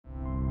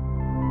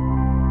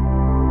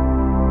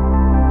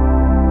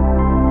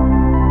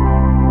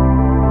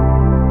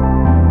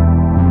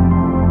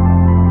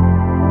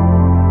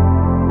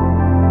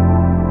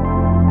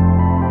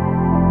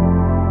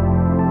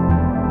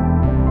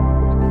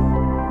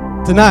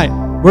Tonight,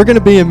 we're going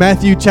to be in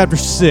Matthew chapter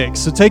 6.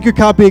 So take your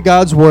copy of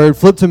God's Word,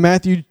 flip to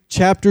Matthew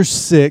chapter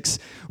 6.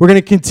 We're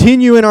going to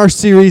continue in our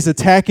series,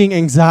 Attacking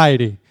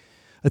Anxiety.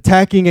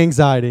 Attacking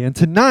Anxiety. And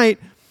tonight,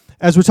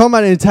 as we're talking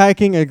about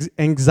attacking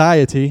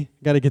anxiety,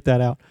 got to get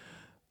that out.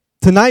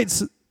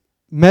 Tonight's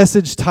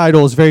message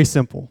title is very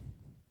simple.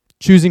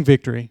 Choosing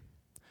Victory.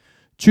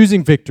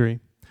 Choosing Victory.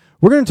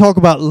 We're going to talk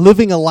about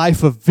living a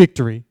life of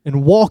victory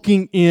and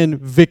walking in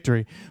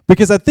victory.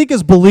 Because I think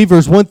as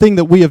believers, one thing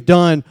that we have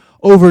done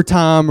over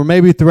time or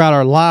maybe throughout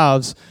our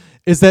lives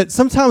is that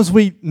sometimes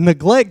we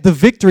neglect the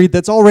victory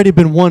that's already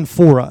been won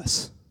for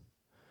us.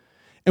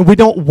 And we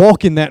don't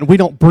walk in that and we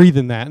don't breathe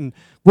in that. And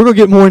we're going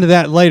to get more into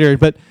that later.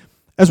 But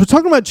as we're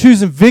talking about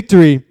choosing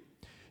victory,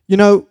 you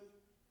know,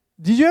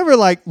 did you ever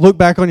look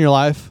back on your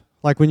life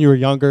when you were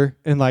younger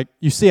and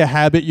you see a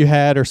habit you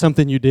had or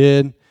something you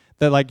did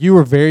that you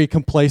were very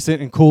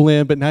complacent and cool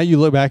in, but now you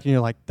look back and you're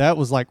like, that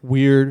was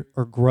weird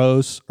or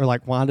gross or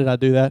why did I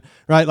do that?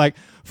 Right?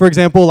 For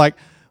example,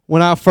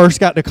 when I first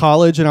got to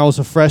college and I was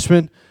a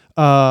freshman,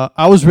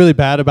 I was really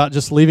bad about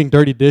just leaving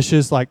dirty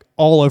dishes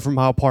all over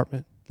my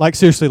apartment.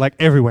 Seriously,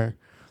 everywhere.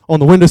 On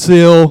the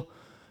windowsill,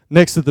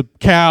 next to the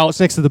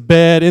couch, next to the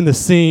bed, in the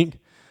sink.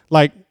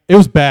 It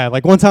was bad.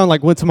 One time,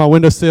 went to my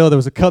windowsill, there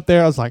was a cup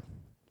there. I was like,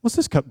 what's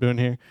this cup doing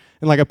here?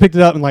 And I picked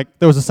it up and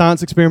there was a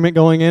science experiment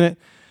going in it.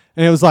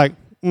 And it was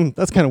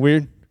that's kind of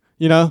weird,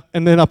 you know?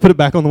 And then I put it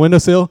back on the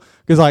windowsill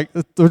because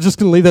we're just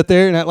going to leave that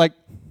there and act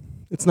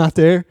it's not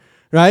there.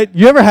 Right?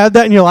 You ever had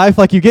that in your life?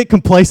 You get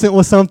complacent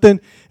with something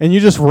and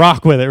you just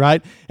rock with it,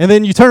 right? And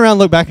then you turn around and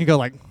look back and go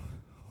that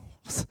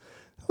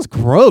was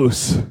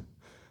gross.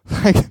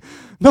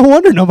 No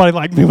wonder nobody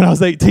liked me when I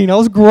was 18. I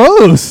was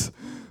gross.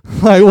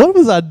 What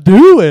was I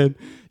doing?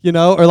 You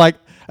know, or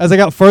as I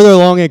got further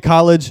along in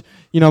college,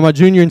 you know, my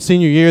junior and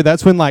senior year,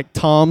 that's when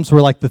Toms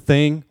were the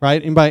thing, right?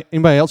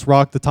 Anybody else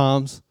rock the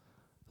Toms?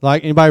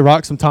 Anybody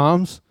rock some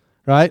Toms,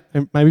 right?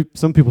 And maybe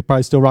some people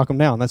probably still rock them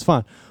now, and that's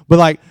fine.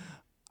 But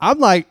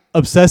I'm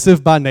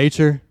obsessive by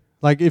nature.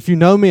 If you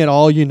know me at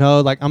all, you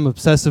know I'm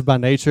obsessive by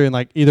nature,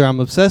 and either I'm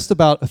obsessed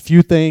about a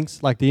few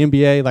things, like the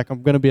NBA,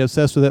 I'm going to be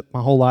obsessed with it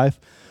my whole life,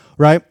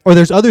 right? Or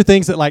there's other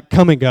things that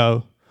come and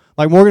go.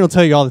 Morgan will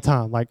tell you all the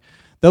time.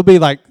 There'll be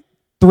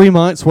 3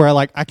 months where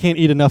I can't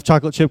eat enough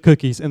chocolate chip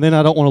cookies, and then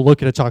I don't want to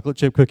look at a chocolate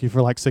chip cookie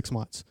for 6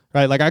 months,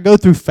 right? I go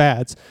through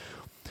fads.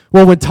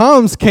 Well, when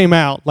Tom's came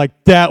out,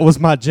 that was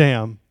my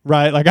jam,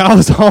 right? I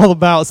was all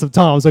about some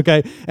Toms,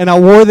 okay? And I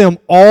wore them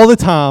all the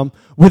time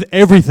with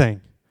everything.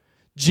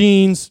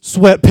 Jeans,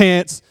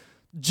 sweatpants,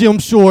 gym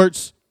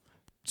shorts,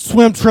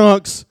 swim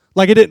trunks.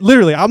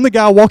 Literally, I'm the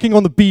guy walking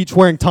on the beach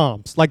wearing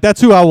Toms. That's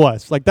who I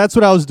was. That's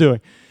what I was doing.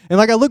 And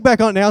I look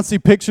back on it now and see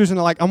pictures and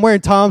I'm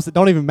wearing Toms that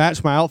don't even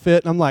match my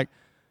outfit. And I'm like,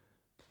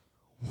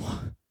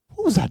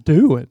 what was I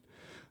doing?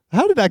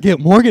 How did I get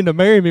Morgan to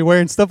marry me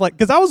wearing stuff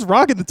because I was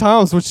rocking the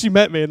Toms when she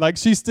met me. And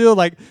she still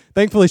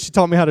thankfully she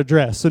taught me how to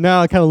dress. So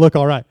now I kind of look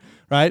all right,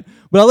 right?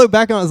 But I look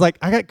back on it, I was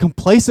I got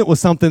complacent with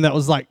something that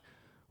was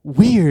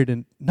weird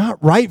and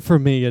not right for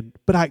me.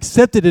 But I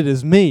accepted it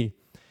as me.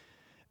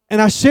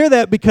 And I share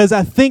that because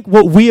I think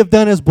what we have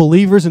done as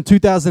believers in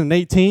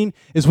 2018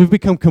 is we've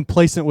become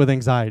complacent with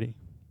anxiety.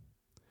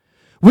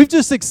 We've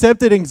just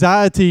accepted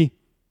anxiety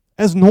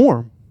as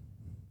norm.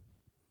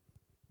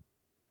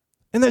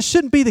 And that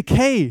shouldn't be the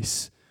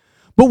case.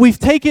 But we've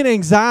taken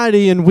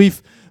anxiety and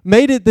we've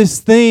made it this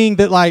thing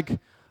that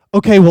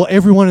okay, well,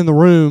 everyone in the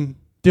room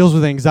deals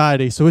with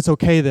anxiety, so it's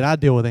okay that I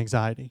deal with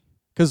anxiety.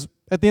 Because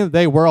at the end of the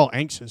day, we're all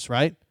anxious,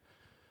 right?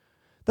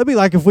 That'd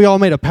be if we all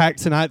made a pact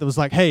tonight that was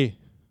hey,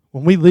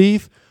 when we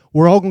leave,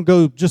 we're all going to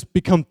go just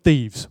become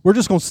thieves. We're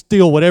just going to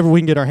steal whatever we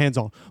can get our hands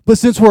on. But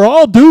since we're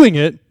all doing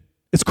it,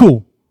 it's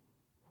cool.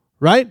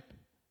 Right?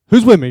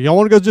 Who's with me? Y'all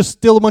want to go just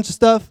steal a bunch of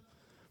stuff?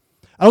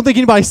 I don't think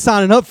anybody's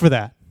signing up for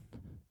that.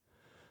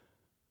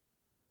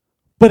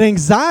 But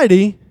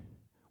anxiety,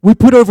 we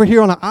put over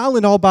here on an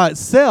island all by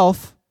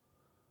itself,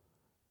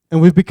 and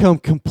we've become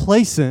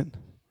complacent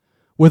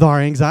with our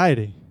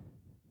anxiety.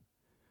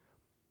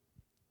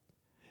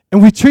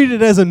 And we treat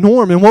it as a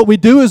norm. And what we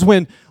do is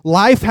when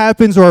life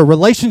happens or a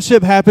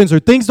relationship happens or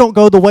things don't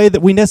go the way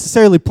that we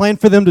necessarily plan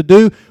for them to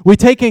do, we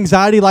take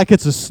anxiety like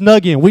it's a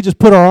Snuggie and we just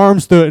put our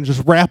arms through it and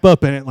just wrap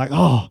up in it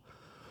oh,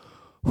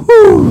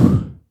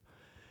 whew,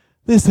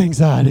 this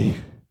anxiety,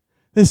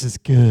 this is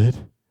good,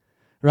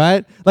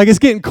 right? It's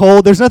getting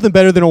cold. There's nothing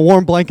better than a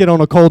warm blanket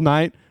on a cold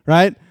night,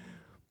 right?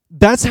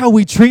 That's how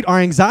we treat our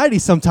anxiety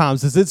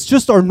sometimes, is it's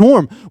just our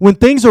norm. When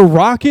things are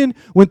rocking,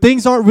 when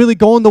things aren't really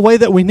going the way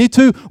that we need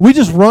to, we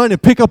just run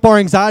and pick up our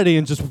anxiety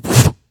and just...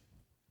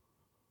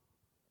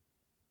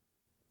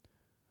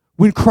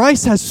 When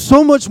Christ has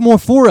so much more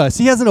for us,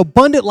 He has an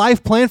abundant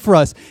life plan for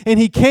us, and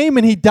He came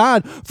and He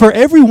died for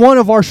every one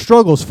of our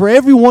struggles, for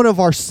every one of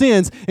our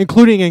sins,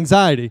 including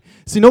anxiety.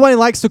 See, nobody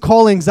likes to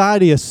call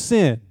anxiety a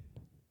sin.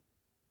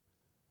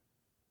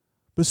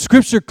 But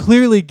Scripture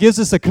clearly gives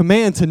us a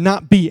command to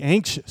not be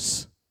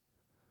anxious.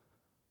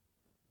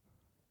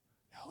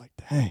 You're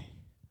dang,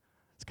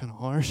 it's kind of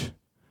harsh.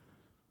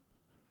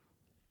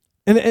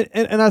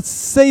 And I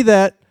say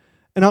that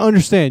And I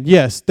understand,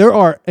 yes, there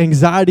are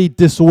anxiety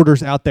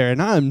disorders out there,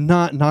 and I am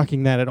not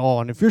knocking that at all.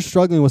 And if you're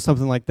struggling with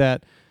something like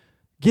that,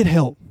 get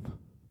help,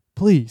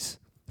 please.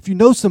 If you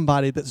know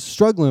somebody that's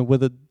struggling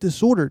with a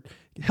disorder,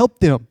 help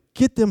them,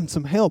 get them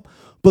some help.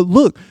 But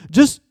look,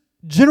 just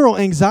general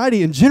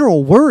anxiety and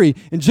general worry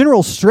and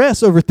general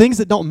stress over things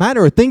that don't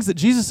matter or things that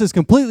Jesus has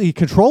completely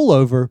control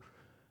over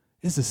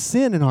is a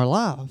sin in our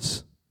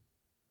lives.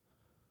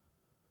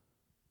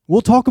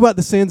 We'll talk about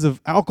the sins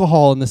of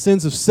alcohol and the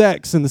sins of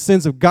sex and the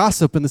sins of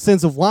gossip and the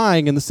sins of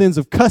lying and the sins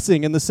of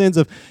cussing and the sins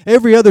of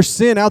every other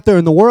sin out there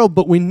in the world,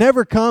 but we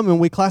never come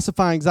and we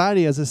classify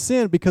anxiety as a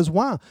sin because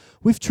why?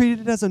 We've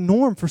treated it as a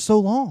norm for so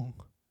long.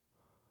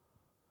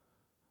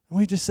 And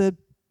we just said,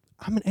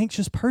 I'm an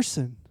anxious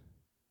person.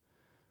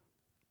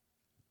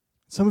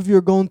 Some of you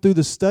are going through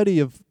the study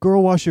of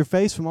Girl Wash Your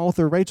Face from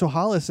author Rachel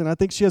Hollis, and I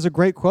think she has a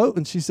great quote,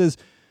 and she says,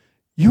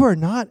 you are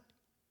not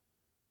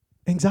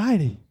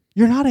anxiety.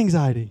 You're not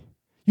anxiety.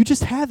 You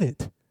just have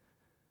it.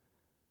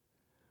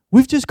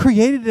 We've just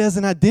created it as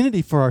an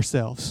identity for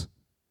ourselves.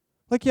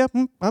 Like, yeah,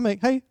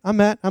 I'm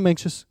Matt, I'm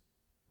anxious.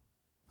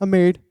 I'm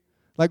married.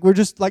 Like, we're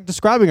just like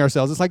describing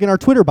ourselves. It's like in our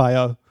Twitter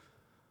bio.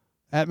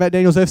 At Matt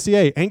Daniels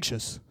FCA,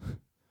 anxious.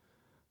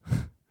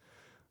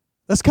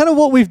 That's kind of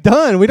what we've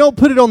done. We don't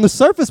put it on the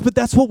surface, but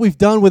that's what we've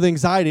done with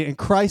anxiety, and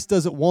Christ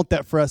doesn't want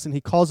that for us, and he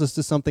calls us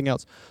to something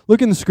else.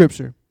 Look in the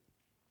scripture.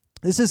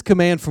 This is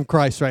command from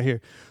Christ right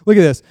here. Look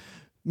at this.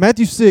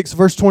 Matthew 6,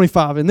 verse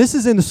 25, and this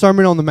is in the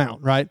Sermon on the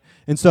Mount, right?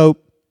 And so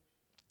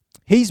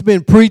he's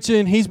been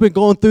preaching, he's been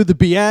going through the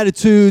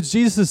Beatitudes.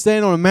 Jesus is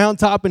standing on a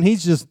mountaintop, and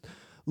he's just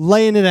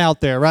laying it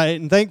out there, right?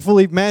 And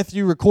thankfully,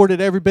 Matthew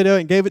recorded every bit of it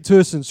and gave it to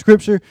us in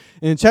Scripture.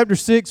 And in chapter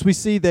 6, we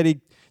see that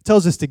he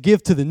tells us to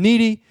give to the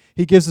needy.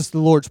 He gives us the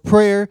Lord's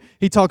Prayer.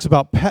 He talks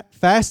about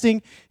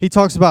fasting. He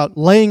talks about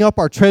laying up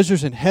our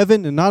treasures in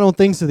heaven and not on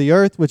things of the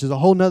earth, which is a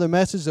whole nother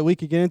message that we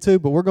could get into,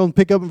 but we're going to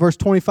pick up in verse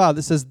 25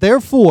 that says,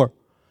 therefore,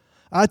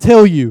 I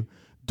tell you,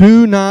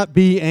 do not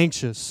be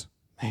anxious.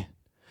 Man.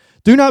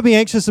 Do not be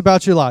anxious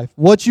about your life,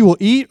 what you will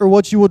eat or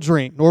what you will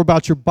drink, nor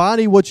about your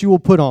body, what you will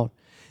put on.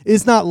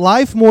 Is not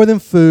life more than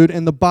food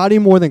and the body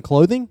more than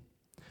clothing?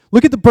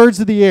 Look at the birds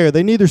of the air.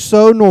 They neither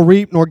sow nor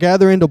reap nor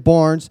gather into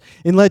barns,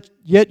 and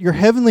yet your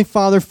heavenly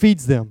Father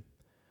feeds them.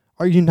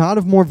 Are you not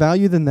of more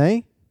value than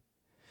they?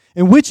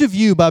 And which of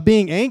you, by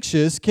being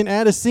anxious, can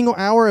add a single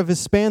hour of his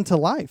span to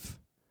life?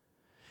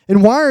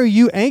 And why are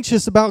you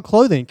anxious about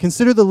clothing?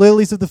 Consider the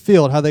lilies of the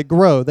field, how they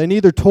grow. They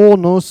neither toil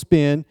nor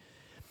spin.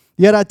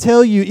 Yet I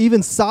tell you,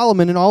 even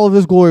Solomon in all of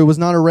his glory was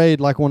not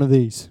arrayed like one of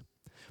these.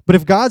 But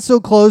if God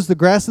so clothes the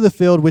grass of the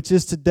field, which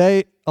is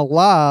today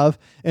alive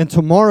and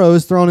tomorrow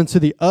is thrown into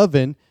the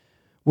oven,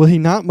 will he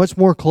not much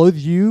more clothe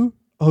you,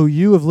 O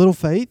you of little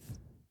faith?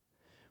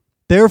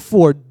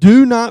 Therefore,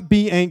 do not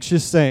be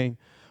anxious, saying,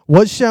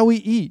 what shall we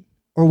eat?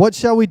 Or what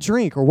shall we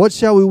drink? Or what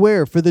shall we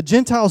wear? For the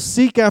Gentiles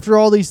seek after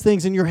all these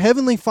things, and your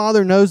heavenly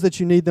Father knows that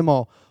you need them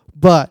all.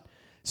 But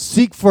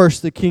seek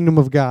first the kingdom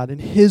of God and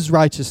his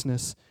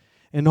righteousness,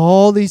 and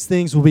all these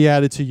things will be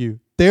added to you.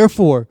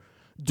 Therefore,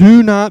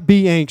 do not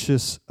be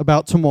anxious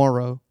about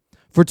tomorrow,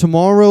 for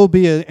tomorrow will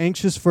be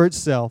anxious for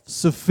itself.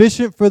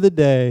 Sufficient for the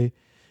day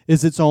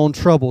is its own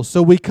trouble.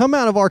 So we come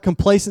out of our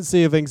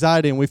complacency of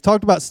anxiety, and we've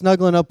talked about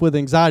snuggling up with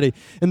anxiety.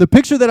 And the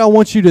picture that I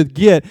want you to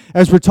get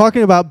as we're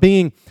talking about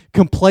being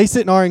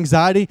complacent in our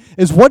anxiety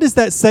is, what does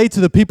that say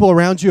to the people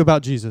around you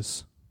about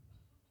Jesus?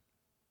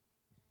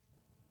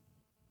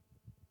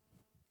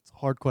 It's a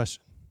hard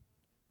question,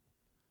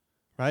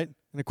 right?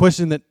 And a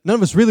question that none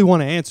of us really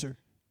want to answer.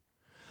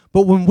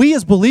 But when we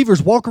as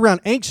believers walk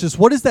around anxious,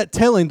 what is that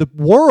telling the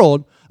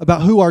world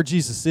about who our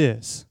Jesus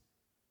is?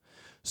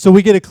 So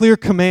we get a clear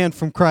command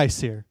from Christ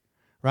here,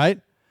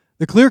 right?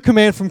 The clear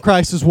command from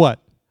Christ is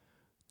what?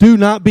 Do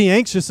not be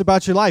anxious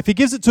about your life. He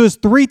gives it to us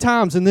 3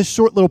 times in this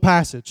short little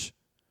passage.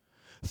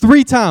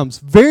 3 times.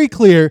 Very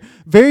clear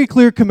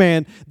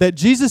command that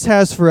Jesus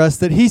has for us,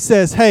 that he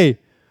says, hey,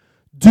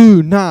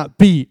 do not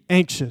be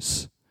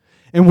anxious.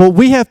 And what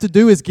we have to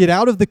do is get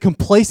out of the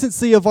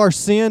complacency of our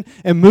sin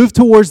and move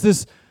towards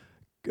this,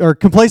 or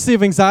complacency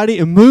of anxiety,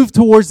 and move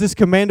towards this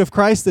command of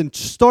Christ and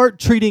start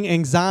treating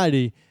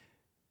anxiety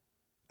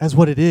as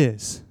what it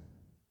is.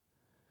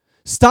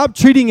 Stop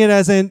treating it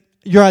as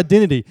your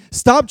identity.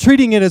 Stop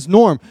treating it as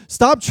norm.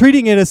 Stop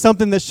treating it as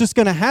something that's just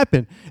going to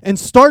happen, and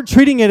start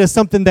treating it as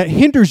something that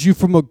hinders you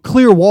from a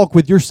clear walk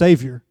with your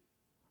Savior.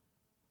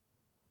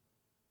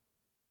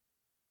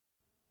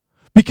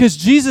 Because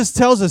Jesus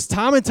tells us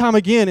time and time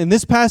again in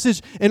this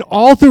passage and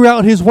all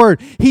throughout his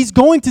word, he's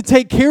going to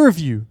take care of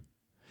you.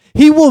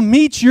 He will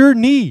meet your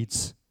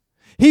needs.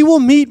 He will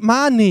meet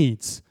my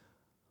needs.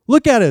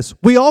 Look at us.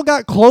 We all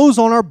got clothes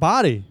on our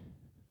body.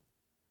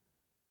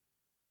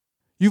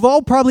 You've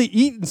all probably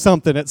eaten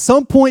something at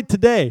some point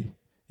today,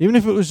 even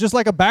if it was just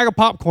like a bag of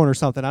popcorn or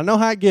something. I know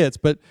how it gets,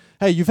 but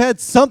hey, you've had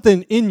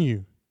something in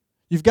you.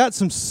 You've got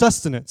some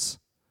sustenance.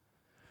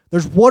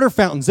 There's water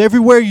fountains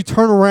everywhere you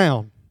turn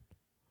around.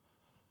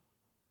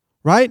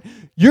 Right?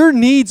 Your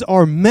needs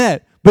are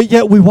met, but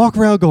yet we walk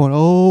around going,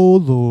 oh,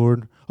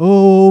 Lord,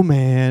 oh,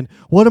 man,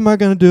 What am I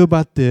going to do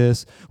about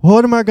this?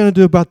 What am I going to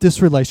do about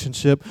this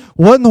relationship?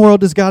 What in the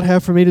world does God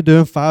have for me to do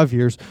in 5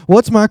 years?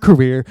 What's my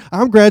career?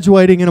 I'm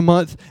graduating in a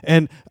month,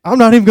 and I'm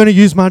not even going to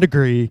use my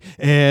degree.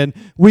 And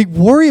we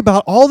worry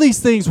about all these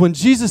things when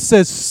Jesus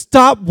says,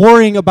 stop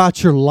worrying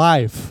about your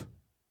life.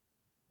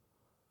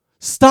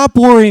 Stop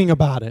worrying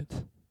about it.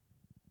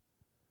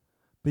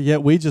 But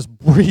yet we just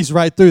breeze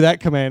right through that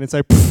command and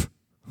say,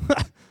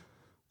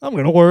 I'm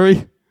going to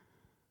worry.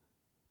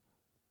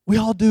 We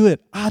all do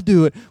it. I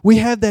do it. We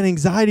have that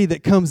anxiety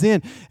that comes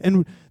in.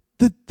 And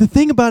the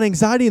thing about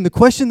anxiety, and the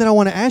question that I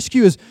want to ask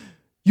you is,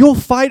 you'll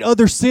fight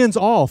other sins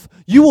off.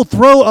 You will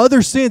throw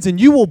other sins, and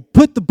you will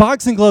put the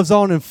boxing gloves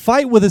on and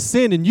fight with a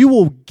sin, and you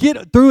will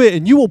get through it,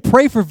 and you will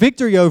pray for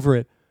victory over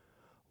it.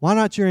 Why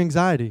not your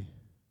anxiety?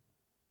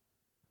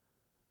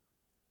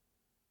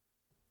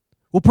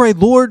 We'll pray,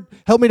 Lord,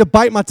 help me to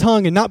bite my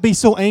tongue and not be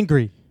so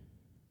angry.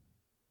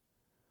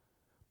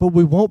 But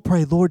we won't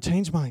pray, Lord,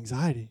 change my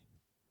anxiety.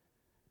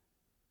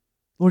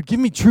 Lord,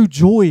 give me true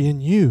joy in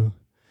you.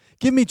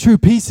 Give me true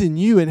peace in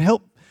you, and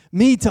help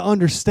me to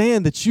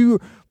understand that your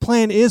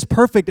plan is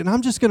perfect, and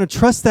I'm just going to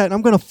trust that, and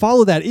I'm going to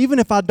follow that, even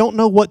if I don't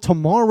know what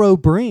tomorrow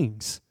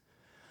brings.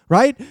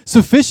 Right?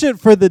 Sufficient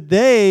for the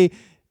day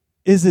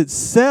is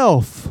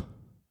itself.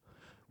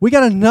 We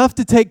got enough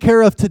to take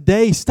care of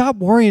today. Stop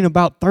worrying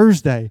about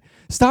Thursday.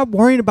 Stop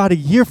worrying about a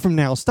year from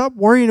now. Stop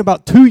worrying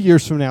about 2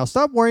 years from now.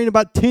 Stop worrying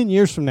about 10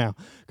 years from now.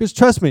 Because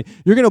trust me,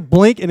 you're going to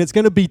blink and it's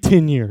going to be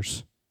 10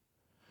 years.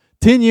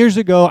 10 years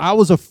ago, I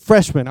was a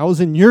freshman. I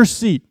was in your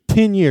seat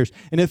 10 years,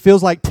 and it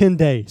feels like 10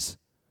 days.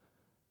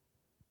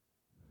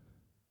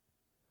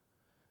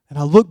 And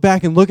I look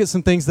back and look at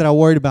some things that I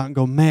worried about and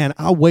go, man,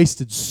 I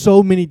wasted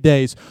so many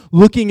days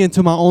looking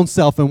into my own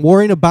self and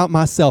worrying about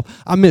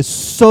myself. I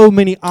missed so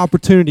many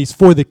opportunities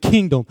for the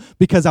kingdom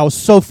because I was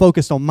so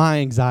focused on my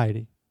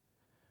anxiety.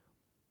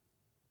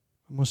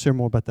 I'm going to share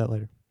more about that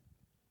later.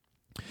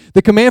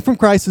 The command from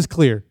Christ is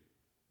clear.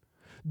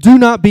 Do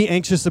not be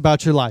anxious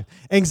about your life.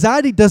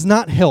 Anxiety does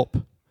not help.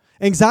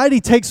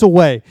 Anxiety takes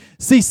away.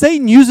 See,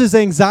 Satan uses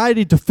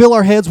anxiety to fill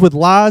our heads with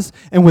lies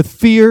and with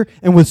fear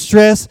and with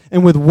stress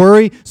and with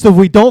worry, so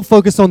we don't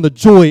focus on the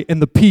joy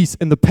and the peace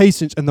and the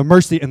patience and the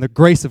mercy and the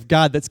grace of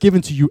God that's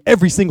given to you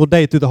every single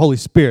day through the Holy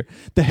Spirit.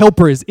 The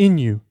helper is in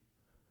you.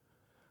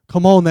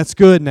 Come on, that's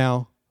good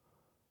now.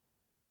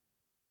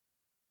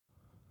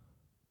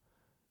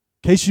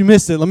 In case you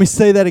missed it, let me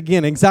say that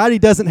again. Anxiety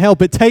doesn't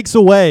help. It takes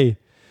away.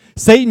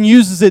 Satan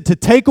uses it to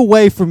take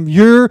away from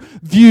your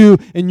view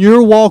and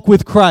your walk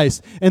with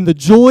Christ. And the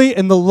joy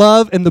and the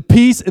love and the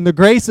peace and the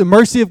grace and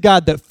mercy of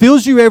God that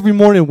fills you every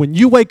morning when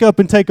you wake up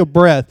and take a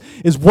breath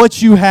is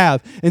what you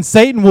have. And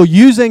Satan will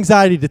use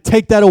anxiety to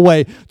take that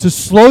away, to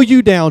slow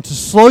you down, to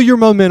slow your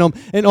momentum,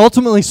 and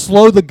ultimately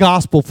slow the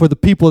gospel for the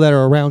people that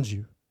are around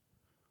you.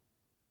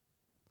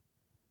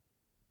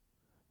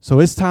 So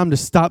it's time to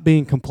stop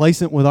being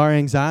complacent with our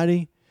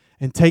anxiety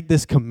and take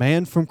this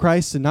command from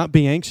Christ to not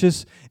be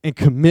anxious and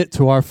commit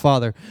to our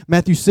Father.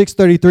 Matthew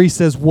 6:33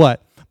 says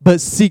what? But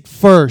seek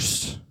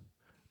first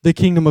the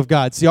kingdom of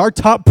God. See, our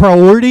top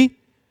priority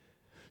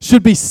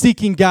should be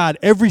seeking God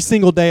every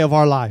single day of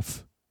our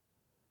life.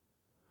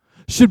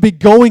 Should be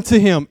going to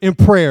Him in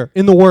prayer,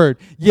 in the Word.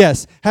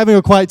 Yes, having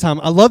a quiet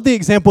time. I love the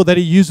example that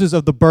he uses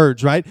of the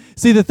birds, right?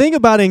 See, the thing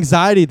about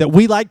anxiety that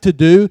we like to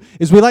do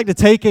is we like to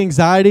take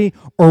anxiety,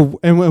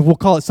 and we'll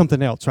call it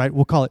something else, right?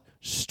 We'll call it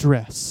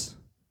stress.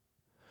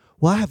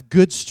 Well, I have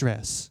good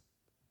stress.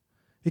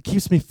 It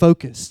keeps me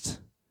focused.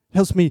 It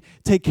helps me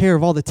take care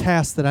of all the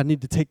tasks that I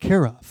need to take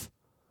care of.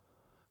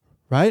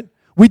 Right?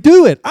 We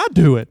do it. I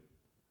do it.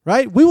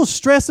 Right? We will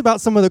stress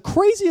about some of the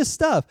craziest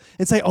stuff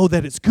and say, oh,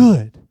 that it's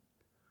good.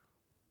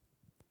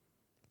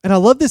 And I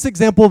love this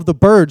example of the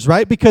birds,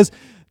 right? Because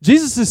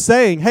Jesus is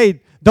saying,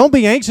 hey, don't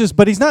be anxious,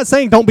 but he's not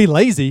saying don't be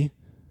lazy.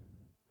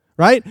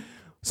 Right?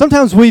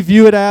 Sometimes we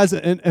view it as,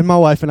 and my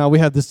wife and I, we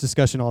have this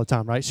discussion all the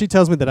time, right? She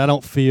tells me that I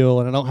don't feel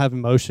and I don't have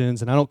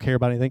emotions and I don't care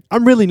about anything.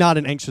 I'm really not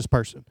an anxious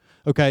person,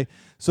 okay?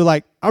 So,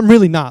 I'm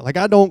really not.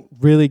 I don't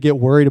really get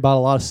worried about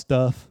a lot of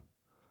stuff.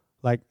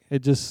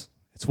 It's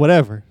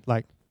whatever.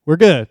 We're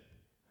good.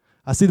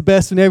 I see the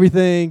best in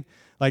everything.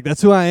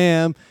 That's who I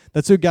am.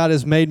 That's who God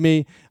has made me.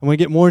 I'm going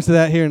to get more into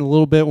that here in a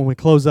little bit when we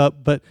close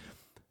up, but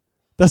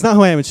that's not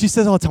who I am. And she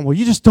says all the time, well,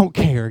 you just don't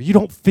care. You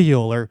don't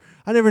feel, or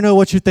I never know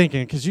what you're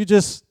thinking because you're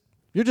just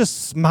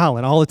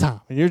smiling all the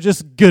time, and you're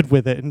just good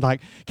with it. And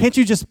can't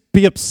you just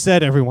be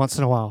upset every once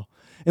in a while?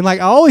 And I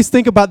always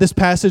think about this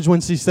passage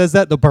when she says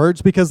that, the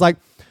birds, because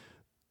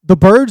the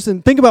birds,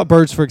 and think about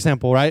birds, for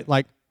example, right?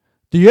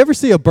 Do you ever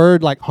see a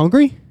bird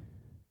hungry?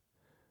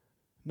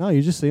 No,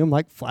 you just see them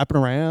flapping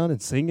around and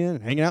singing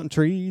and hanging out in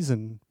trees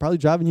and probably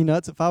driving you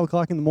nuts at 5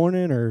 o'clock in the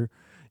morning, or,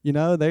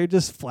 they're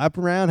just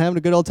flapping around, having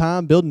a good old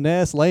time, building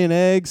nests, laying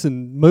eggs,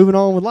 and moving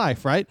on with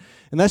life, right?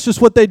 And that's just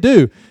what they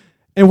do.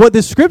 And what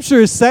this scripture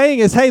is saying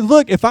is, hey,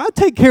 look, if I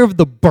take care of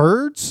the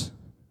birds,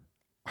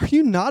 are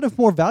you not of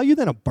more value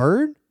than a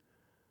bird?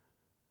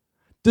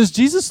 Does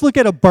Jesus look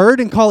at a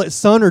bird and call it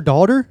son or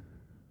daughter?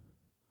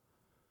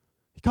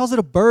 He calls it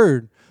a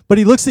bird, but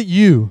he looks at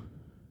you.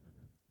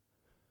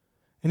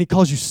 And he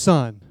calls you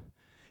son.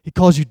 He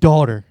calls you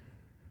daughter.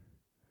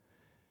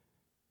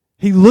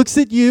 He looks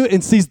at you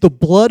and sees the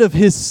blood of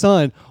his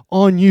son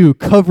on you,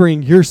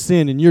 covering your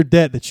sin and your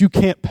debt that you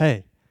can't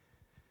pay.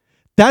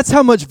 That's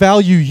how much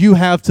value you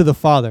have to the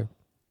Father.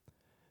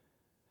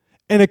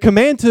 And a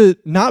command to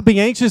not be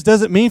anxious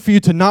doesn't mean for you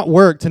to not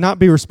work, to not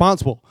be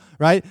responsible,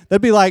 right?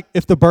 That'd be like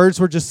if the birds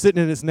were just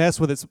sitting in its nest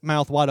with its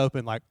mouth wide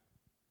open, like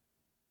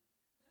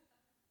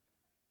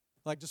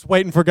just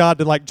waiting for God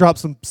to drop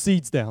some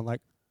seeds down,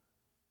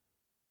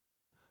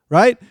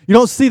 right? You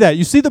don't see that.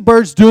 You see the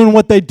birds doing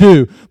what they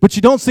do, but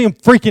you don't see them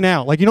freaking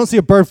out. You don't see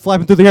a bird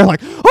flapping through the air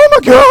oh my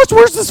gosh,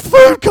 where's this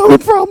food coming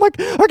from? I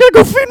gotta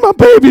go feed my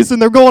babies,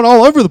 and they're going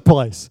all over the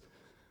place,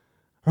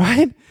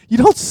 right? You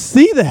don't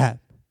see that.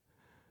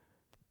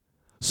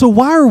 So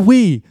why are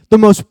we, the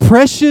most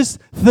precious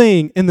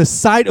thing in the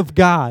sight of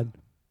God,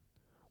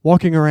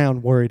 walking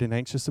around worried and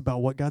anxious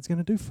about what God's going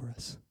to do for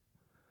us?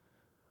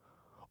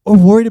 Or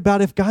worried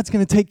about if God's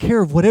going to take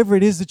care of whatever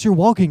it is that you're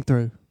walking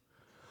through?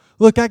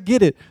 Look, I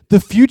get it. The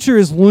future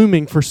is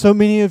looming for so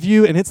many of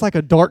you, and it's like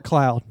a dark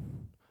cloud.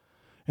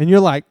 And you're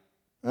like,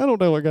 I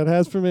don't know what God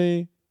has for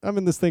me. I'm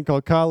in this thing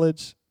called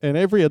college, and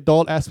every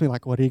adult asks me,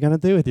 what are you going to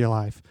do with your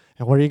life?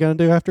 And what are you going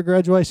to do after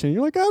graduation? And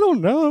you're like, I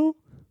don't know.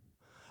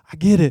 I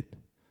get it.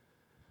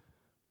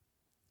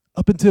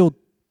 Up until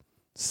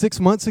 6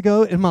 months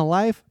ago in my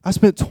life, I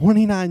spent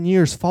 29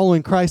 years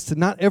following Christ to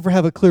not ever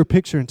have a clear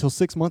picture until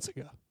 6 months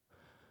ago,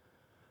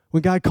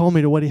 when God called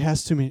me to what he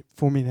has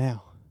for me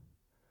now.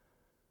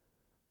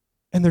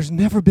 And there's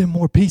never been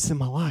more peace in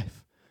my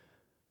life.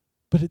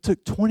 But it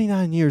took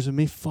 29 years of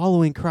me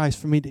following Christ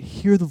for me to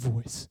hear the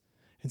voice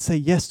and say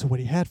yes to what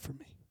he had for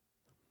me.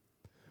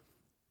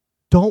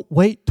 Don't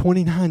wait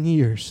 29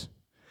 years.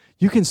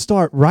 You can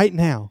start right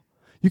now.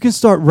 You can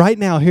start right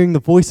now hearing the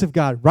voice of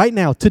God, right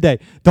now, today.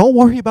 Don't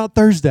worry about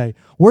Thursday.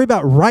 Worry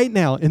about right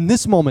now, in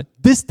this moment,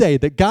 this day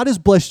that God has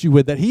blessed you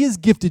with, that he has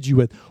gifted you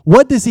with.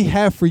 What does he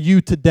have for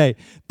you today?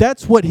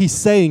 That's what he's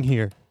saying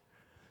here.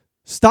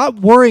 Stop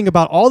worrying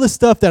about all the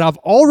stuff that I've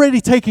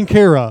already taken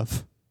care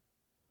of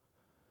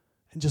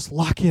and just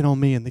lock in on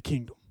me in the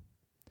kingdom.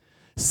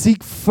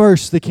 Seek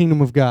first the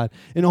kingdom of God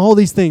and all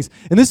these things.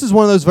 And this is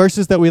one of those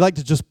verses that we like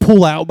to just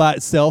pull out by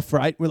itself,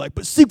 right? We're like,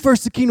 but seek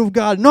first the kingdom of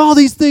God and all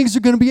these things are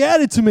going to be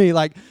added to me.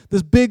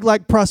 This big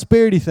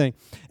prosperity thing.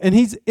 And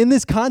he's in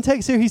this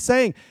context here, he's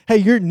saying, hey,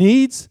 your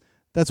needs,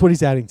 that's what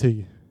he's adding to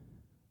you.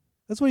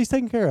 That's what he's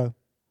taking care of.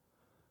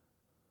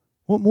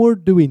 What more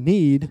do we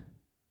need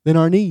than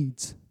our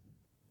needs?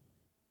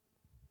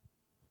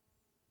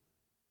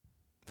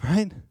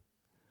 Right?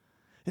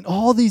 And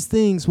all these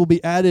things will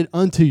be added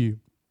unto you.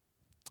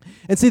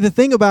 And see, the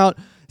thing about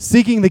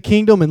seeking the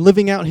kingdom and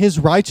living out his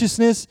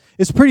righteousness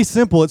is pretty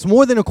simple. It's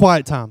more than a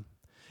quiet time.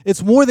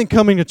 It's more than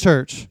coming to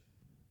church.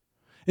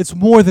 It's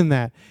more than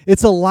that.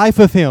 It's a life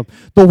of him.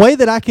 The way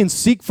that I can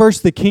seek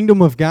first the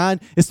kingdom of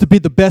God is to be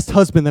the best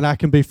husband that I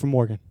can be for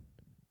Morgan.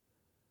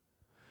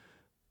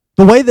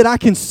 The way that I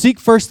can seek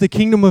first the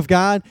kingdom of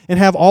God and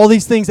have all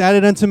these things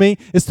added unto me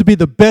is to be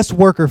the best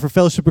worker for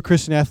Fellowship of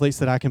Christian Athletes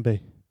that I can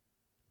be.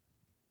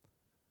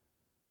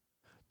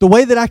 The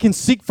way that I can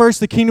seek first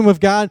the kingdom of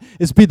God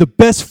is be the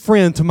best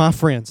friend to my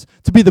friends,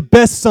 to be the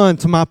best son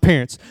to my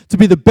parents, to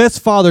be the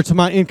best father to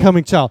my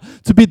incoming child,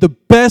 to be the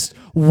best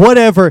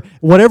whatever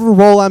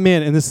role I'm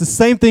in. And it's the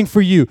same thing for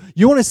you.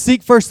 You want to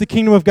seek first the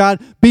kingdom of God,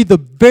 be the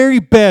very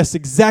best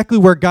exactly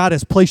where God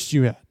has placed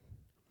you at.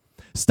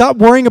 Stop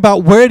worrying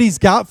about where he's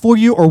got for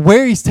you or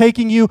where he's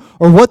taking you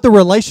or what the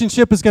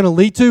relationship is going to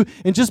lead to,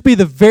 and just be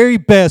the very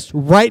best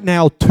right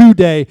now,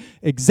 today,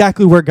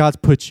 exactly where God's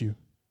put you.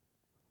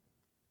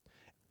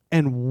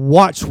 And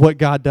watch what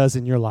God does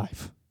in your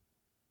life.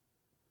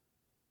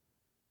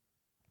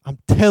 I'm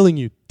telling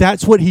you,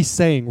 that's what he's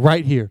saying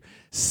right here.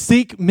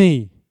 Seek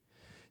me.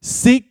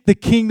 Seek the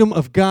kingdom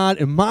of God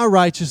and my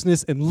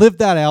righteousness and live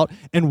that out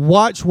and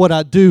watch what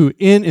I do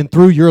in and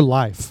through your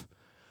life.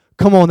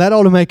 Come on, that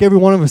ought to make every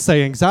one of us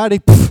say, anxiety,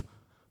 pff,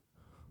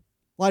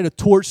 light a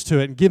torch to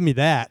it and give me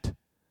that.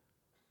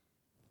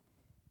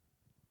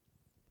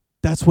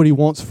 That's what he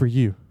wants for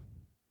you.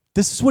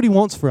 This is what he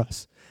wants for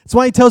us. That's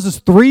why he tells us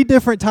 3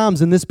 different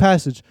times in this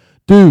passage,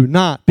 do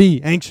not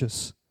be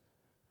anxious.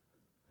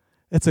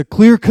 It's a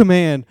clear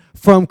command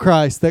from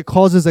Christ that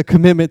causes a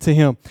commitment to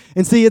him.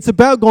 And see, it's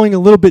about going a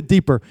little bit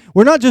deeper.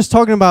 We're not just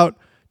talking about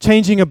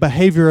changing a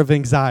behavior of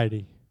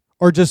anxiety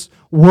or just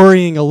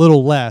worrying a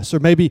little less or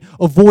maybe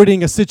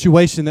avoiding a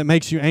situation that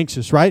makes you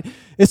anxious, right?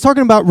 It's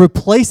talking about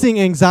replacing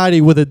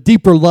anxiety with a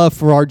deeper love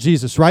for our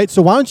Jesus, right?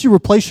 So why don't you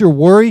replace your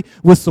worry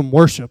with some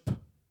worship?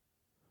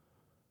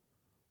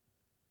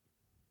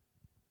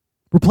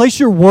 Replace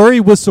your worry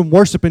with some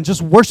worship and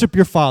just worship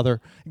your Father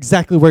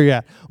exactly where you're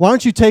at. Why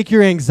don't you take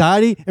your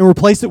anxiety and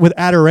replace it with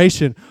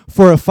adoration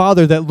for a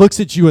Father that looks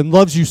at you and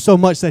loves you so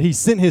much that he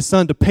sent his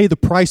Son to pay the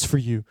price for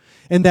you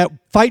and that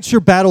fights your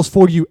battles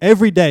for you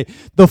every day.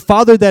 The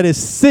Father that is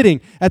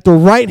sitting at the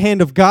right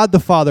hand of God the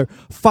Father,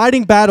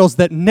 fighting battles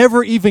that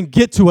never even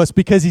get to us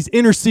because he's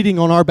interceding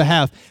on our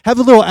behalf. Have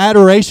a little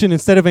adoration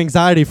instead of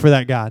anxiety for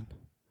that God.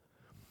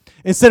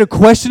 Instead of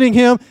questioning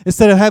him,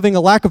 instead of having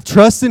a lack of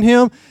trust in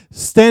him,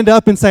 stand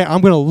up and say,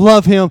 I'm going to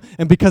love him,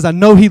 and because I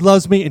know he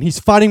loves me and he's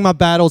fighting my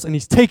battles and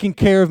he's taking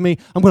care of me,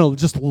 I'm going to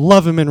just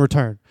love him in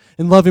return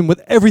and love him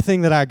with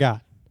everything that I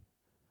got.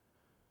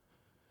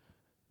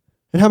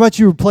 And how about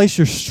you replace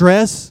your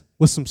stress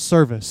with some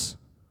service?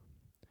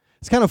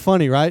 It's kind of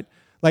funny, right?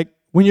 Like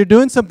when you're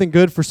doing something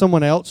good for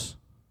someone else,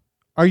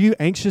 are you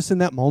anxious in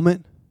that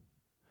moment?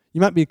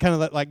 You might be kind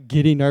of like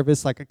giddy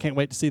nervous, like I can't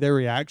wait to see their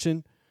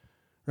reaction,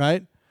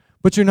 right?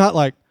 But you're not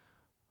like,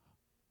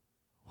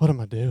 what am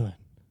I doing?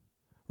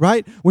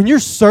 Right? When you're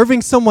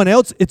serving someone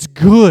else, it's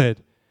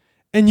good.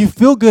 And you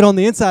feel good on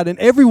the inside. And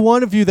every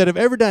one of you that have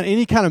ever done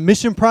any kind of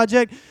mission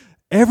project,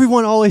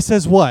 everyone always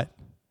says what?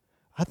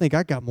 I think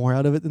I got more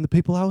out of it than the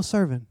people I was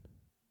serving.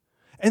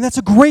 And that's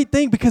a great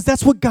thing because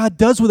that's what God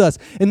does with us.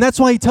 And that's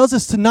why he tells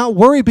us to not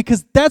worry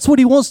because that's what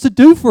he wants to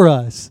do for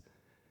us.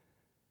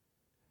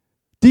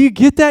 Do you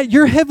get that?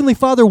 Your Heavenly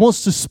Father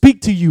wants to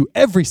speak to you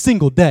every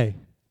single day.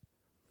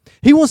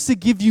 He wants to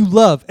give you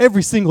love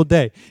every single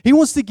day. He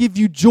wants to give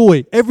you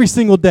joy every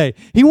single day.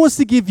 He wants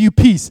to give you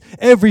peace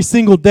every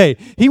single day.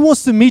 He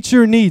wants to meet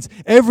your needs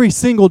every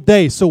single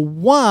day. So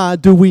why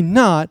do we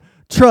not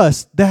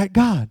trust that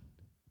God?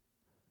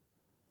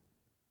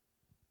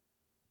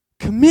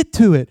 Commit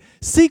to it.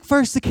 Seek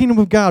first the kingdom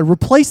of God.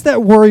 Replace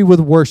that worry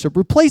with worship.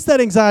 Replace that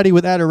anxiety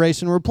with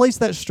adoration. Replace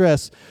that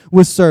stress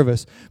with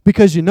service.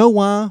 Because you know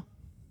why?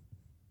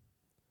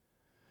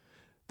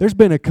 There's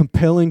been a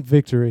compelling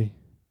victory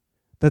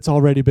that's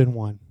already been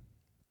won.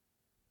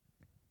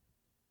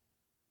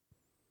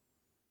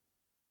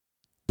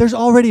 There's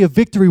already a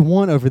victory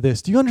won over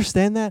this. Do you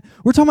understand that?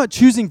 We're talking about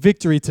choosing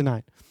victory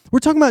tonight. We're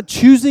talking about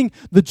choosing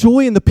the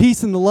joy and the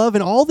peace and the love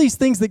and all these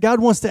things that God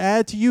wants to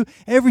add to you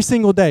every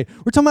single day.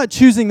 We're talking about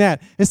choosing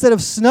that. Instead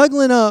of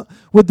snuggling up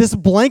with this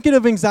blanket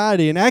of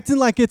anxiety and acting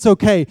like it's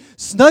okay,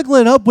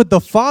 snuggling up with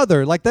the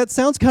Father. Like that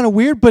sounds kind of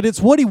weird, but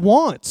it's what he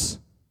wants.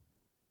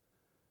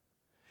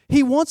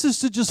 He wants us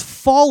to just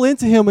fall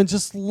into him and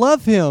just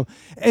love him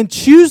and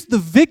choose the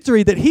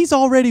victory that he's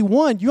already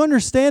won. You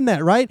understand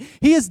that, right?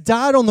 He has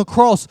died on the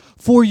cross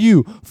for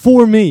you,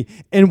 for me.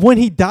 And when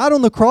he died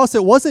on the cross,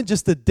 it wasn't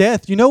just a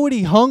death. You know what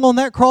he hung on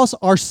that cross?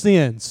 Our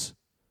sins,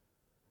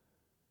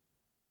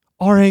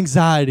 our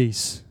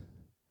anxieties,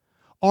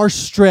 our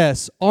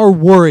stress, our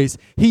worries.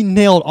 He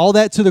nailed all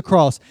that to the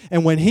cross.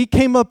 And when he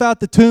came up out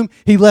the tomb,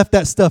 he left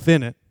that stuff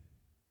in it.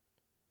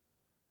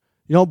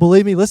 You don't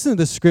believe me? Listen to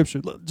this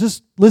scripture.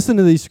 Just listen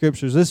to these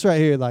scriptures. This right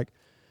here, like,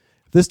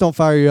 if this don't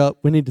fire you up,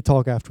 we need to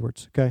talk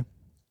afterwards, okay?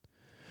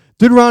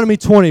 Deuteronomy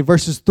 20,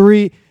 verses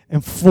 3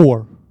 and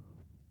 4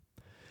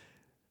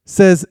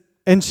 says,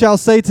 and shall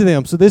say to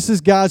them, so this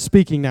is God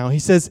speaking now. He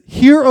says,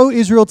 hear, O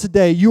Israel,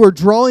 today, you are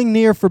drawing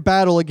near for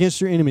battle against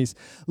your enemies.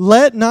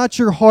 Let not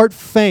your heart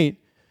faint.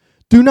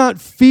 Do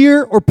not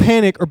fear or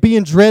panic or be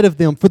in dread of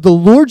them, for the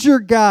Lord your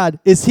God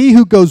is he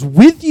who goes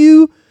with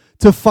you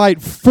to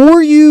fight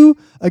for you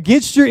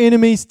against your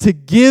enemies to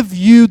give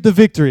you the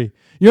victory.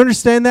 You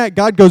understand that?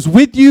 God goes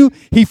with you.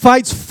 He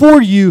fights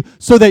for you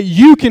so that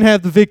you can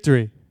have the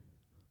victory.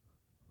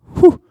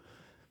 Whew.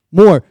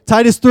 More.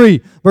 Titus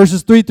 3,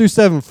 verses 3 through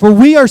 7. For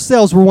we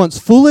ourselves were once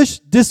foolish,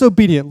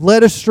 disobedient,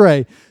 led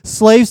astray,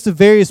 slaves to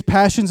various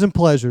passions and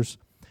pleasures,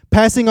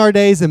 passing our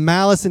days in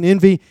malice and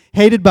envy,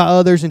 hated by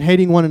others and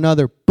hating one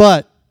another.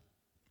 But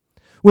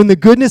when the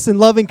goodness and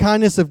loving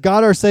kindness of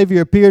God our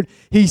Savior appeared,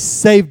 he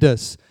saved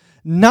us.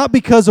 Not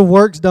because of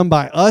works done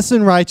by us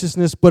in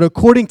righteousness, but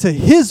according to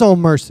his own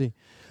mercy,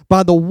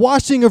 by the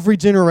washing of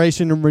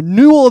regeneration and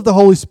renewal of the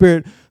Holy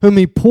Spirit, whom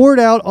he poured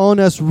out on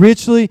us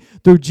richly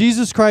through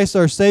Jesus Christ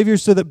our Savior,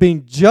 so that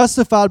being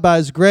justified by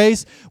his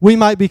grace, we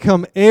might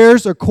become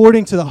heirs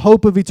according to the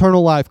hope of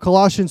eternal life.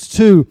 Colossians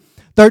 2,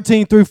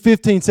 13 through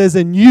 15 says,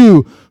 and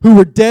you who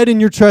were dead in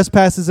your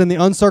trespasses and the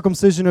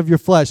uncircumcision of your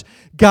flesh,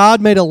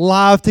 God made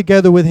alive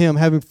together with him,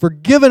 having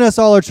forgiven us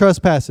all our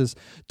trespasses.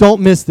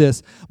 Don't miss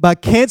this. By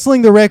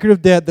canceling the record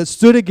of debt that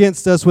stood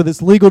against us with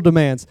its legal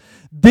demands.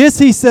 This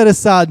he set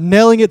aside,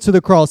 nailing it to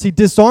the cross. He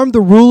disarmed the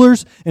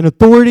rulers and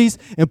authorities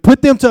and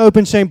put them to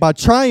open shame by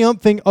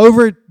triumphing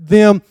over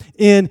them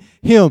in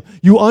him.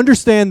 You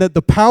understand that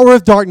the power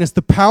of darkness,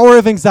 the power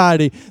of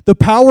anxiety, the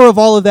power of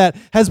all of that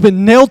has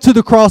been nailed to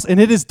the cross and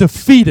it is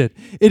defeated.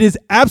 It is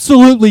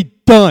absolutely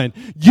done.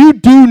 You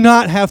do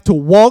not have to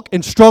walk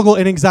and struggle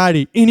in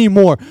anxiety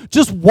anymore.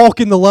 Just walk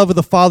in the love of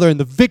the Father and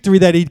the victory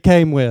that he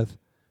came with.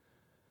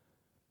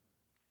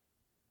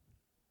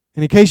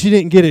 And in case you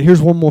didn't get it,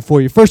 here's one more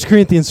for you. 1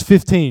 Corinthians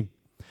 15,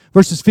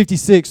 verses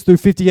 56 through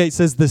 58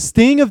 says, the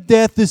sting of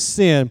death is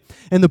sin,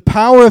 and the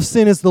power of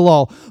sin is the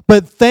law.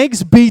 But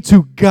thanks be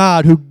to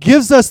God who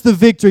gives us the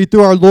victory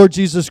through our Lord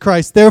Jesus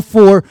Christ.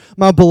 Therefore,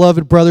 my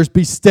beloved brothers,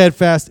 be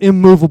steadfast,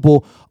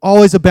 immovable,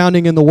 always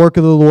abounding in the work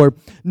of the Lord,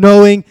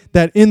 knowing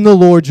that in the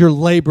Lord your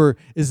labor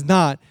is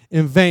not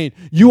in vain.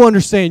 You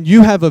understand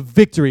you have a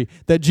victory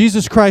that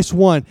Jesus Christ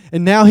won,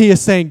 and now he is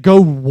saying,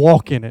 go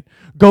walk in it,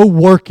 go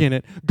work in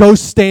it, go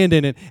stand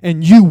in it,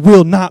 and you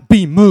will not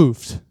be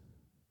moved.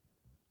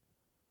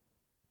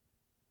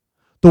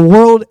 The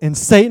world and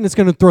Satan is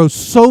going to throw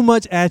so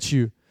much at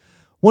you.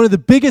 One of the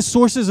biggest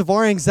sources of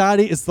our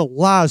anxiety is the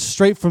lies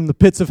straight from the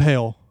pits of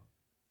hell,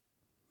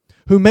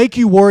 who make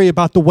you worry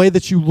about the way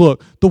that you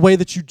look, the way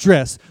that you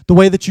dress, the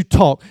way that you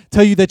talk,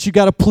 tell you that you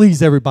got to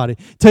please everybody,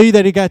 tell you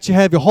that you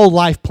have your whole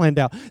life planned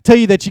out, tell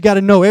you that you got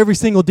to know every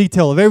single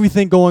detail of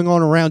everything going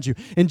on around you.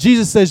 And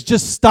Jesus says,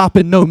 just stop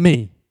and know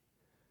me.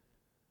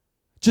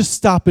 Just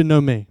stop and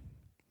know me.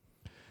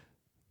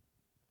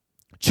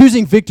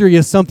 Choosing victory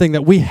is something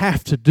that we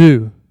have to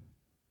do,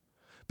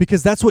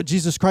 because that's what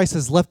Jesus Christ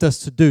has left us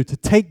to do, to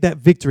take that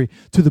victory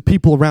to the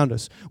people around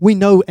us. We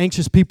know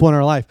anxious people in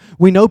our life.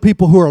 We know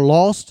people who are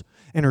lost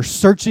and are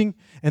searching,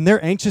 and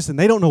they're anxious and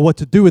they don't know what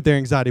to do with their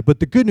anxiety. But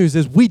the good news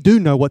is we do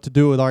know what to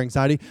do with our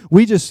anxiety.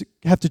 We just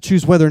have to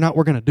choose whether or not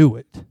we're going to do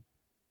it.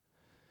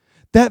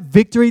 That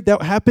victory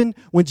that happened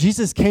when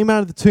Jesus came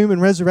out of the tomb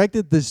and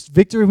resurrected, this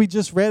victory we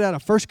just read out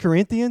of 1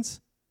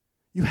 Corinthians,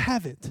 you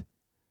have it.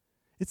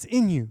 It's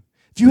in you.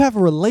 If you have a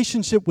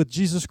relationship with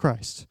Jesus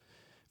Christ,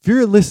 if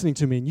you're listening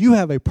to me and you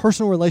have a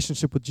personal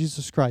relationship with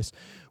Jesus Christ,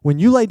 when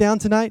you lay down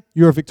tonight,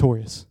 you are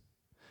victorious.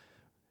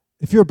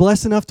 If you're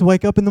blessed enough to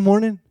wake up in the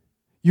morning,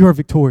 you are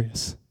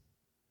victorious.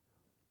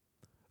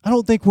 I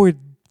don't think we're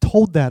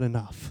told that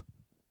enough.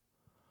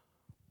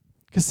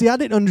 Because, see, I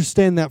didn't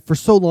understand that for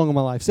so long in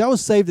my life. See, I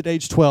was saved at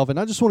age 12, and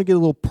I just want to get a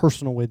little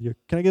personal with you.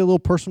 Can I get a little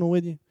personal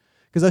with you?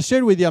 Because I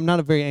shared with you I'm not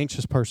a very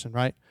anxious person,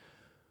 right?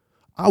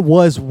 I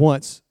was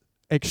once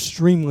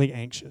extremely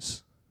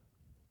anxious.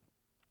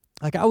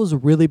 Like, I was a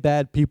really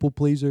bad people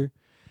pleaser,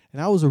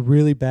 and I was a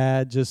really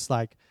bad just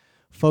like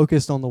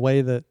focused on the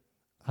way that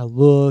I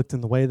looked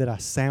and the way that I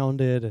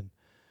sounded, and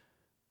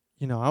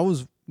I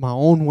was my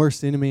own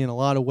worst enemy in a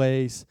lot of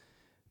ways.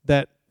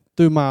 That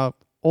through my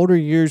older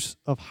years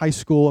of high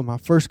school and my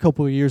first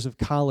couple of years of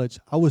college,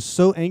 I was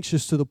so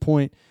anxious to the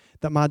point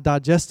that my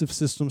digestive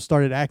system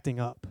started acting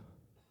up.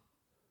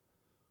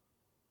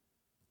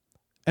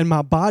 And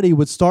my body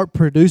would start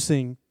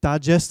producing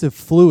digestive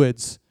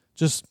fluids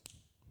just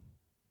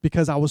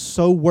because I was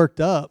so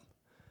worked up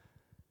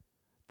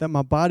that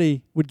my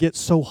body would get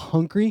so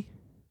hungry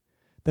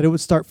that it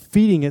would start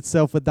feeding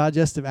itself with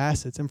digestive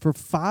acids. And for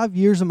 5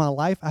 years of my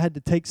life, I had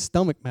to take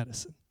stomach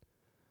medicine.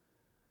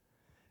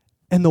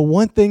 And the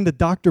one thing the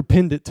doctor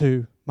pinned it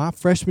to, my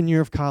freshman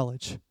year of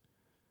college,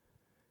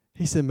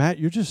 he said, Matt,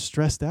 you're just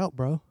stressed out,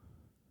 bro.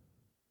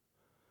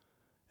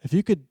 If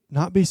you could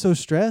not be so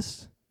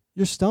stressed,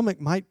 your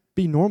stomach might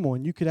be normal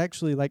and you could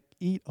actually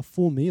eat a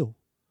full meal.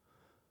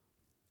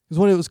 Because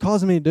what it was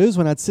causing me to do is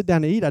when I'd sit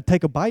down to eat, I'd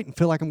take a bite and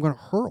feel like I'm going to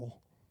hurl.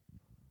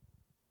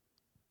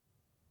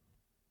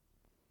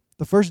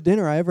 The first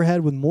dinner I ever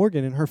had with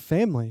Morgan and her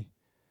family,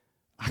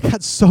 I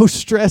got so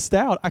stressed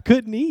out, I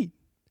couldn't eat.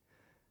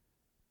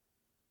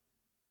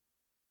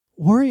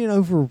 Worrying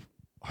over,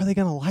 are they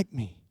going to like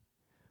me?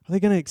 Are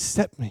they going to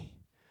accept me?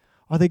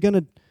 Are they going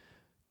to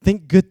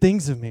think good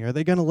things of me? Are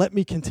they going to let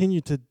me continue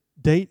to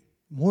date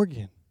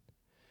Morgan?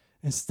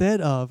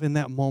 Instead of, in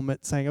that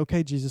moment, saying,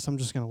 okay, Jesus, I'm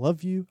just going to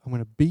love you. I'm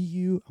going to be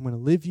you. I'm going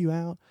to live you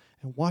out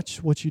and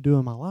watch what you do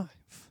in my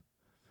life.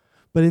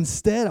 But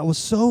instead, I was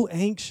so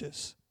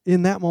anxious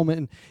in that moment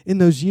and in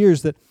those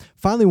years that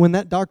finally when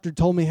that doctor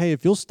told me, hey,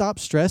 if you'll stop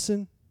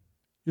stressing,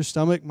 your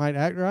stomach might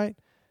act right,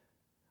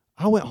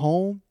 I went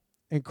home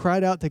and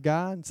cried out to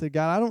God and said,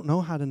 God, I don't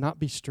know how to not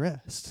be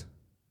stressed.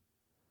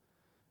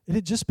 It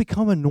had just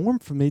become a norm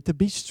for me to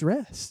be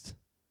stressed.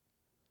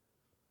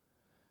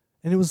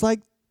 And it was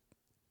like,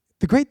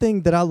 the great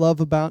thing that I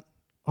love about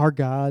our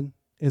God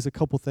is a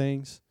couple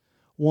things.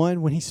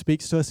 One, when he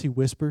speaks to us, he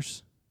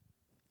whispers.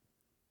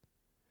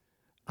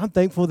 I'm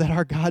thankful that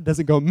our God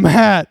doesn't go,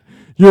 Matt,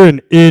 you're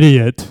an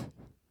idiot.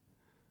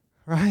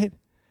 Right?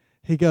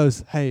 He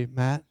goes, hey,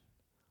 Matt,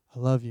 I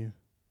love you.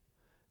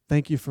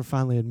 Thank you for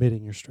finally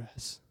admitting your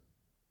stress.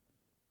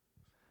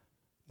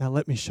 Now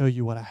let me show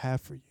you what I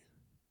have for you.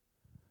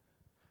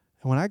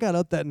 And when I got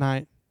up that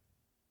night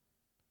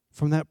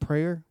from that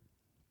prayer,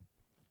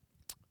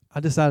 I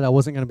decided I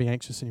wasn't going to be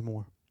anxious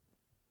anymore.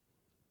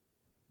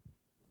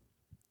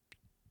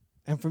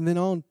 And from then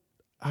on,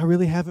 I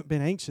really haven't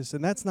been anxious.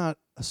 And that's not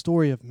a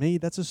story of me.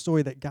 That's a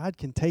story that God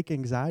can take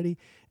anxiety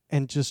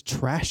and just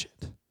trash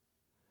it.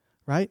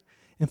 Right?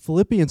 In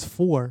Philippians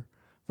 4,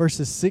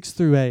 verses 6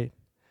 through 8,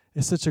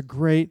 it's such a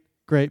great,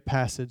 great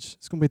passage.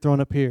 It's going to be thrown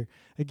up here.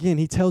 Again,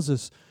 he tells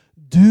us,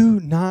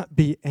 do not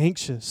be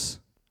anxious.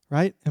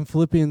 Right? In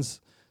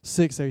Philippians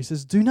 6 there, he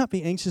says, do not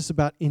be anxious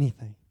about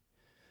anything.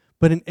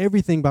 But in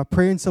everything, by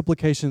prayer and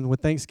supplication with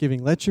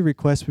thanksgiving, let your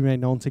requests be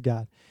made known to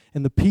God.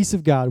 And the peace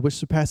of God, which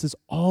surpasses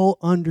all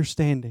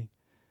understanding,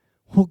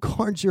 will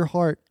guard your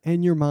heart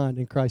and your mind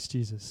in Christ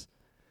Jesus.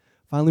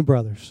 Finally,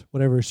 brothers,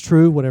 whatever is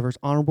true, whatever is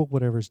honorable,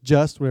 whatever is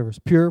just, whatever is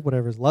pure,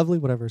 whatever is lovely,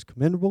 whatever is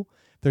commendable,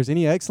 if there's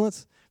any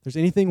excellence, if there's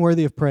anything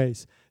worthy of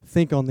praise,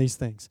 think on these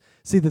things.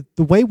 See,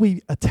 the way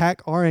we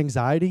attack our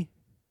anxiety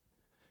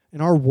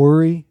and our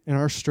worry and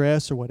our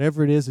stress or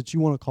whatever it is that you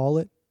want to call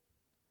it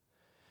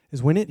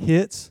is when it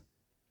hits,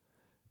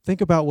 think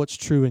about what's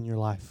true in your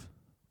life.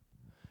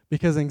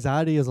 Because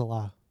anxiety is a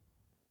lie.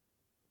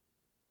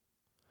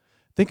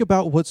 Think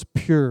about what's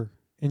pure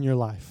in your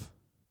life,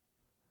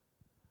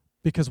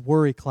 because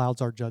worry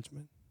clouds our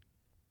judgment.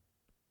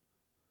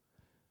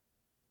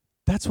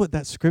 That's what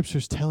that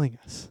scripture's telling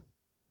us.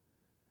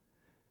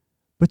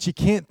 But you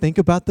can't think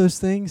about those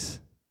things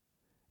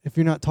if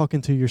you're not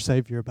talking to your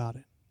Savior about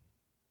it,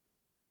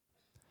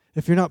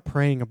 if you're not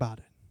praying about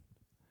it.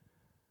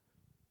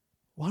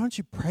 Why don't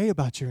you pray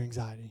about your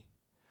anxiety?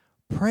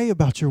 Pray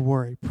about your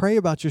worry. Pray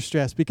about your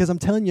stress. Because I'm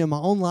telling you, in my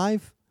own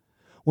life,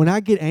 when I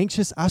get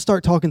anxious, I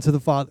start talking to the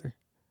Father.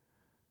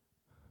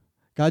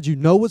 God, you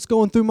know what's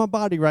going through my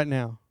body right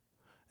now,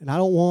 and I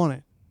don't want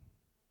it.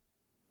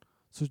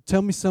 So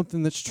tell me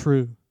something that's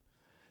true.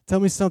 Tell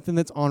me something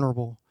that's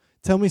honorable.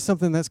 Tell me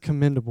something that's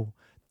commendable.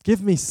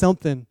 Give me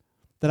something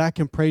that I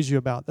can praise you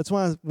about. That's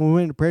why when we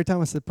went into prayer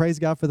time, I said, praise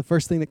God for the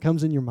first thing that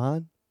comes in your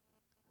mind.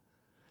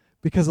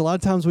 Because a lot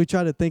of times we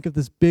try to think of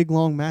this big,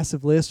 long,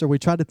 massive list, or we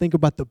try to think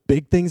about the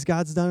big things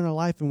God's done in our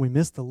life, and we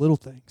miss the little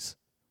things.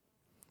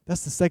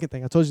 That's the second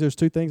thing. I told you there's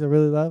two things I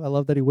really love. I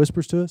love that he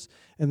whispers to us.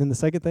 And then the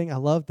second thing, I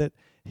love that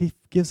he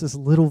gives us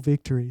little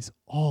victories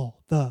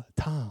all the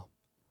time.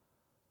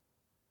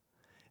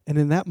 And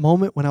in that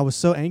moment when I was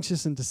so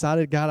anxious and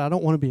decided, God, I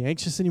don't want to be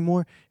anxious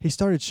anymore, he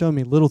started showing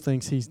me little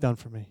things he's done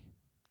for me.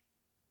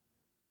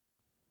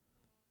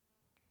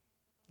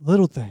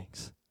 Little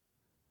things.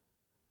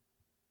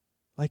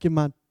 Like in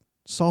my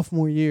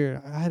sophomore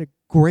year, I had a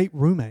great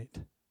roommate.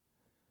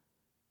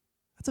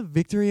 That's a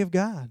victory of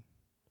God.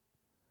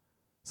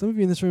 Some of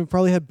you in this room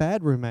probably had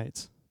bad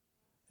roommates.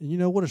 And you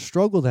know what a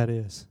struggle that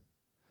is.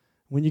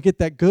 When you get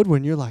that good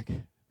one, you're like,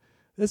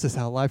 this is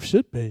how life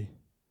should be.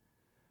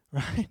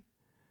 Right?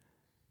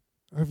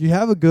 Or if you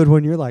have a good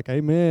one, you're like,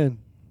 amen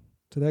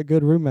to that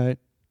good roommate.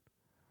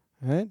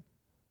 Right?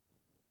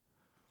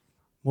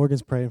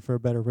 Morgan's praying for a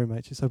better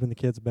roommate. She's hoping the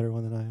kid's a better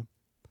one than I am.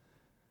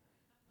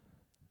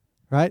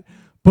 Right?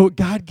 But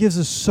God gives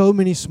us so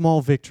many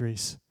small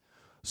victories.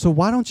 So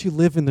why don't you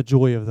live in the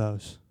joy of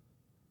those?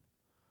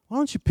 Why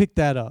don't you pick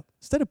that up?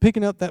 Instead of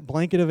picking up that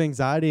blanket of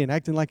anxiety and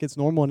acting like it's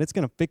normal and it's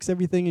going to fix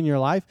everything in your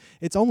life,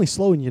 it's only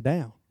slowing you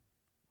down.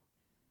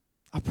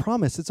 I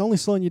promise it's only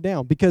slowing you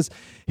down. Because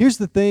here's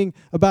the thing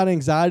about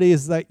anxiety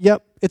is that,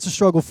 yep, it's a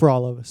struggle for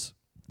all of us.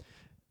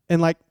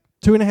 And like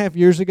 2.5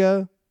 years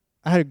ago,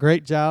 I had a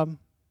great job.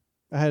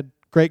 I had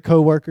great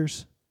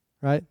coworkers,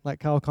 right?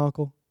 Like Kyle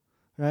Conkle,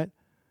 right?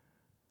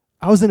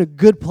 I was in a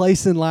good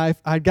place in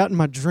life. I'd gotten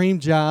my dream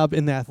job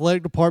in the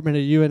athletic department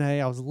at UNA.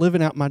 I was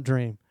living out my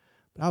dream.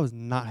 But I was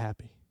not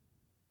happy.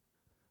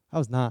 I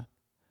was not.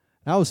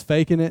 And I was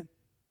faking it,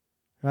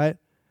 right?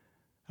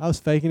 I was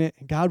faking it,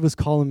 and God was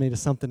calling me to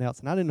something else.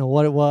 And I didn't know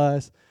what it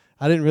was.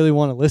 I didn't really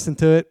want to listen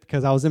to it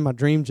because I was in my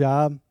dream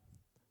job,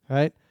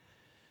 right?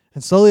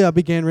 And slowly I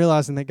began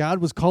realizing that God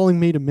was calling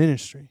me to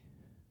ministry.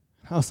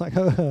 I was like,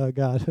 oh,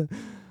 God,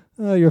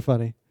 oh, you're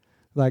funny.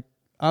 Like,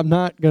 I'm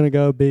not going to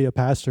go be a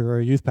pastor or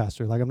a youth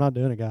pastor. Like, I'm not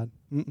doing it, God.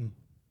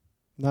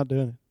 Not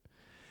doing it.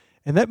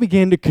 And that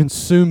began to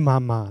consume my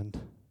mind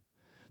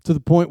to the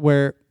point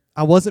where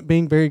I wasn't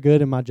being very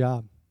good in my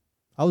job.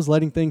 I was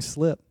letting things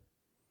slip.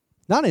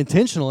 Not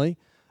intentionally.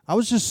 I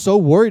was just so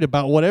worried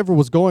about whatever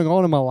was going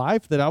on in my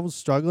life that I was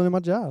struggling in my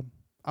job.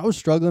 I was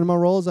struggling in my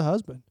role as a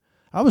husband.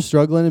 I was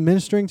struggling in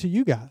ministering to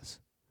you guys,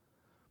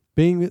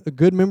 being a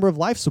good member of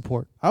life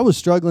support. I was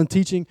struggling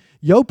teaching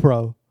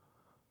YoPro.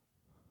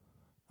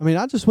 I mean,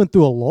 I just went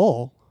through a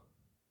lull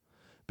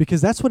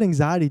because that's what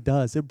anxiety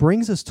does. It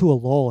brings us to a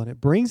lull and it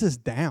brings us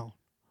down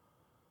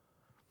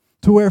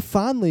to where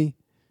finally,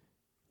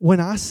 when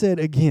I said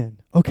again,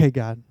 okay,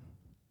 God,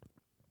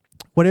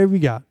 whatever you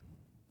got,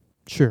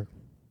 sure,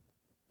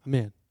 I'm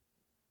in.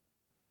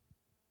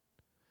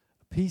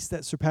 A peace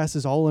that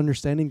surpasses all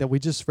understanding that we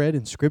just read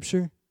in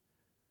Scripture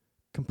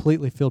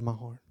completely filled my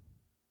heart.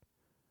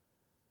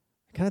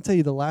 Can I tell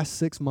you the last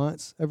 6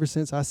 months, ever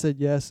since I said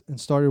yes and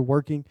started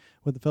working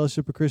with the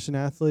Fellowship of Christian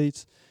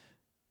Athletes,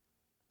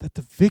 that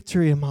the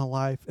victory in my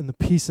life and the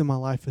peace in my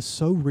life is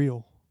so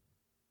real.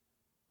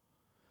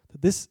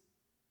 That this,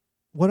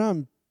 what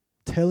I'm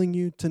telling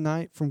you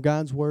tonight from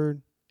God's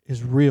Word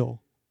is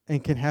real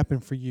and can happen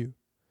for you.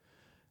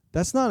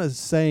 That's not a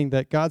saying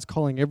that God's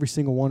calling every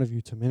single one of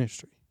you to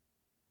ministry.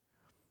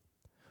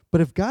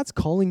 But if God's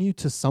calling you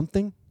to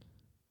something,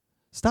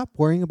 stop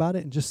worrying about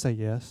it and just say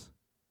yes.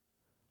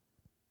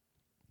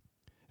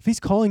 If he's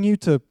calling you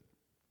to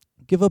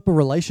give up a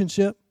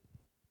relationship,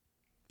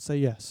 say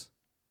yes.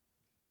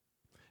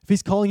 If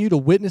he's calling you to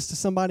witness to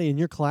somebody in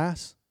your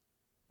class,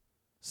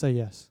 say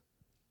yes.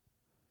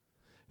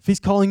 If he's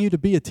calling you to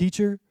be a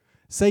teacher,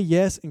 say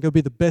yes and go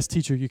be the best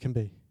teacher you can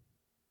be.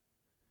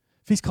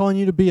 If he's calling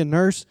you to be a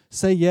nurse,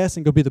 say yes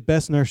and go be the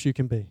best nurse you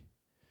can be.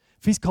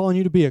 If he's calling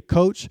you to be a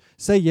coach,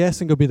 say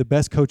yes and go be the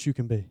best coach you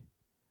can be.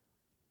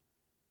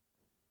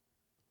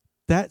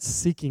 That's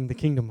seeking the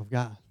kingdom of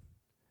God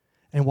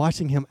and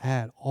watching him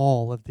add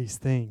all of these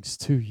things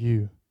to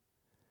you.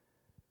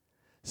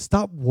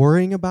 Stop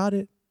worrying about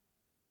it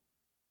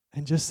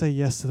and just say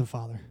yes to the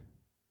Father.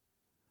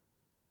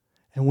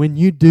 And when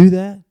you do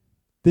that,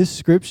 this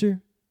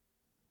scripture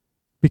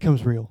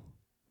becomes real.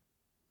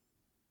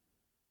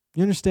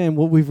 You understand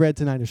what we've read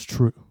tonight is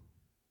true,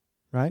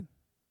 right?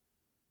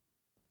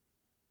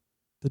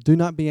 The do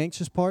not be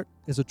anxious part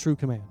is a true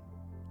command.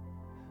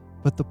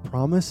 But the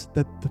promise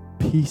that the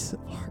peace of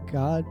our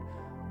God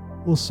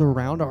will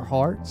surround our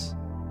hearts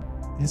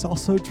is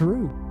also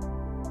true.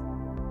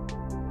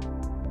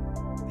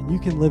 And you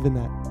can live in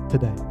that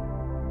today.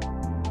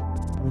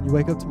 When you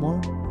wake up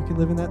tomorrow, you can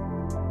live in that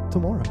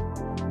tomorrow.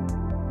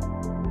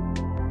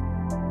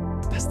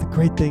 That's the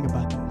great thing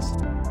about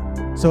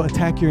this. So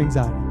attack your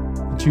anxiety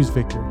and choose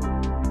victory.